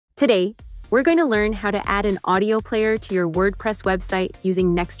Today, we're going to learn how to add an audio player to your WordPress website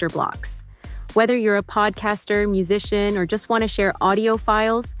using Blocks. Whether you're a podcaster, musician, or just want to share audio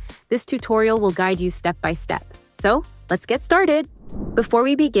files, this tutorial will guide you step by step. So, let's get started. Before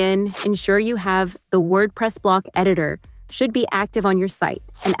we begin, ensure you have the WordPress block editor should be active on your site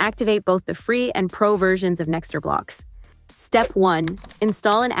and activate both the free and pro versions of Blocks. Step 1.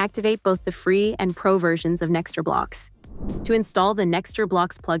 Install and activate both the free and pro versions of Blocks. To install the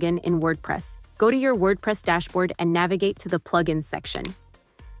Blocks plugin in WordPress, go to your WordPress dashboard and navigate to the Plugins section.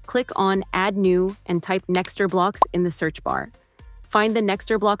 Click on Add New and type Blocks in the search bar. Find the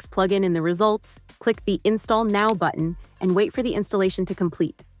Blocks plugin in the results, click the Install Now button, and wait for the installation to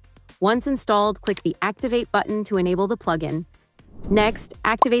complete. Once installed, click the Activate button to enable the plugin. Next,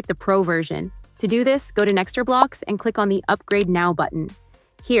 activate the Pro version. To do this, go to Blocks and click on the Upgrade Now button.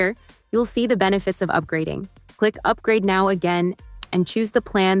 Here, you'll see the benefits of upgrading. Click Upgrade Now again and choose the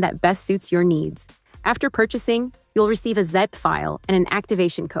plan that best suits your needs. After purchasing, you'll receive a zip file and an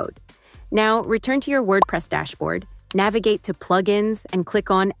activation code. Now, return to your WordPress dashboard, navigate to Plugins, and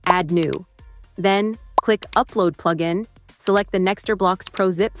click on Add New. Then, click Upload Plugin, select the Blocks Pro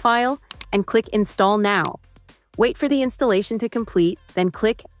zip file, and click Install Now. Wait for the installation to complete, then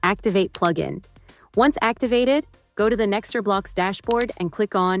click Activate Plugin. Once activated, go to the Blocks dashboard and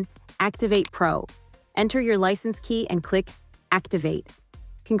click on Activate Pro. Enter your license key and click Activate.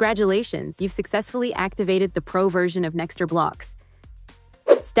 Congratulations, you've successfully activated the Pro version of Blocks.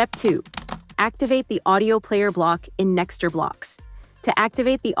 Step 2. Activate the audio player block in Blocks. To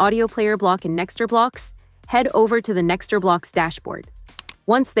activate the audio player block in Blocks, head over to the Blocks dashboard.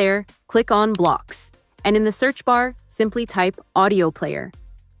 Once there, click on Blocks, and in the search bar, simply type Audio Player.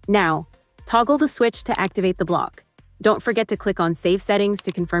 Now, toggle the switch to activate the block. Don't forget to click on Save Settings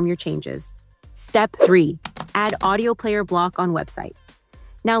to confirm your changes. Step 3. Add audio player block on website.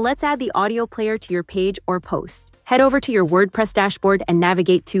 Now let's add the audio player to your page or post. Head over to your WordPress dashboard and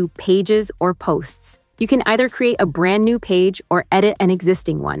navigate to Pages or Posts. You can either create a brand new page or edit an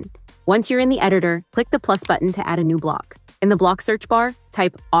existing one. Once you're in the editor, click the plus button to add a new block. In the block search bar,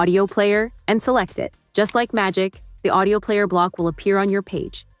 type Audio Player and select it. Just like magic, the audio player block will appear on your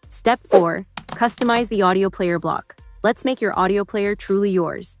page. Step 4. Customize the audio player block. Let's make your audio player truly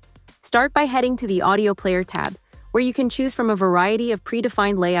yours. Start by heading to the Audio Player tab, where you can choose from a variety of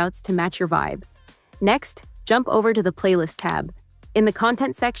predefined layouts to match your vibe. Next, jump over to the Playlist tab. In the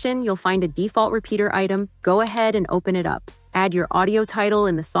Content section, you'll find a default repeater item. Go ahead and open it up. Add your audio title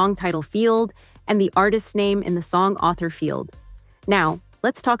in the song title field and the artist's name in the song author field. Now,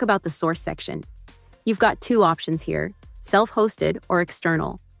 let's talk about the source section. You've got two options here, self-hosted or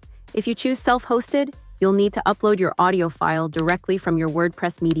external. If you choose self-hosted, you'll need to upload your audio file directly from your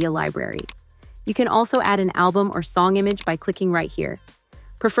WordPress media library. You can also add an album or song image by clicking right here.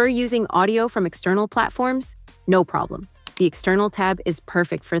 Prefer using audio from external platforms? No problem. The external tab is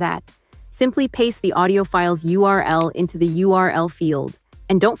perfect for that. Simply paste the audio file's URL into the URL field.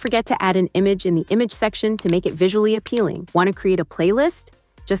 And don't forget to add an image in the image section to make it visually appealing. Want to create a playlist?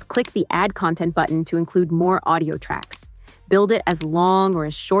 Just click the Add Content button to include more audio tracks. Build it as long or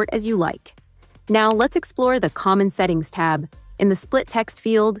as short as you like. Now let's explore the Common Settings tab. In the Split Text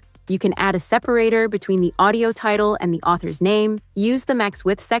field, you can add a separator between the audio title and the author's name. Use the Max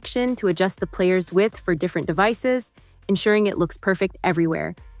Width section to adjust the player's width for different devices, ensuring it looks perfect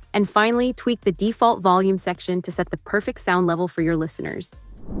everywhere. And finally, tweak the default volume section to set the perfect sound level for your listeners.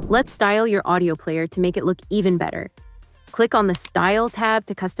 Let's style your audio player to make it look even better. Click on the Style tab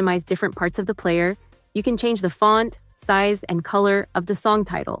to customize different parts of the player. You can change the font, size, and color of the song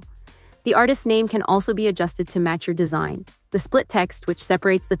title. The artist's name can also be adjusted to match your design. The split text, which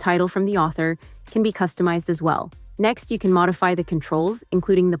separates the title from the author, can be customized as well. Next, you can modify the controls,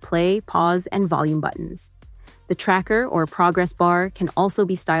 including the play, pause, and volume buttons. The tracker or progress bar can also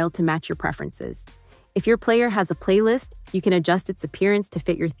be styled to match your preferences. If your player has a playlist, you can adjust its appearance to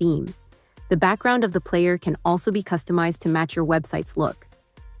fit your theme. The background of the player can also be customized to match your website's look.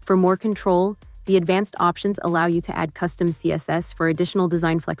 For more control, the advanced options allow you to add custom CSS for additional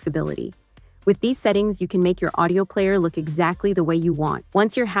design flexibility. With these settings, you can make your audio player look exactly the way you want.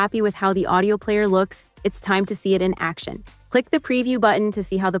 Once you're happy with how the audio player looks, it's time to see it in action. Click the preview button to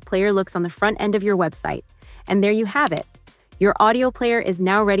see how the player looks on the front end of your website. And there you have it. Your audio player is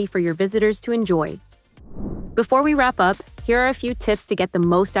now ready for your visitors to enjoy. Before we wrap up, here are a few tips to get the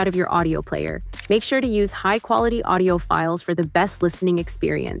most out of your audio player. Make sure to use high-quality audio files for the best listening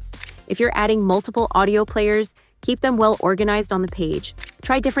experience. If you're adding multiple audio players, keep them well organized on the page.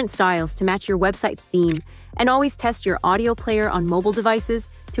 Try different styles to match your website's theme, and always test your audio player on mobile devices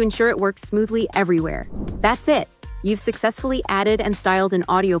to ensure it works smoothly everywhere. That's it. You've successfully added and styled an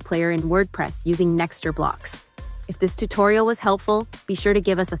audio player in WordPress using Nexter blocks. If this tutorial was helpful, be sure to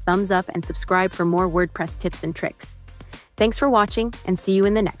give us a thumbs up and subscribe for more WordPress tips and tricks. Thanks for watching, and see you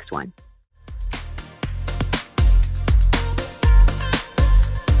in the next one.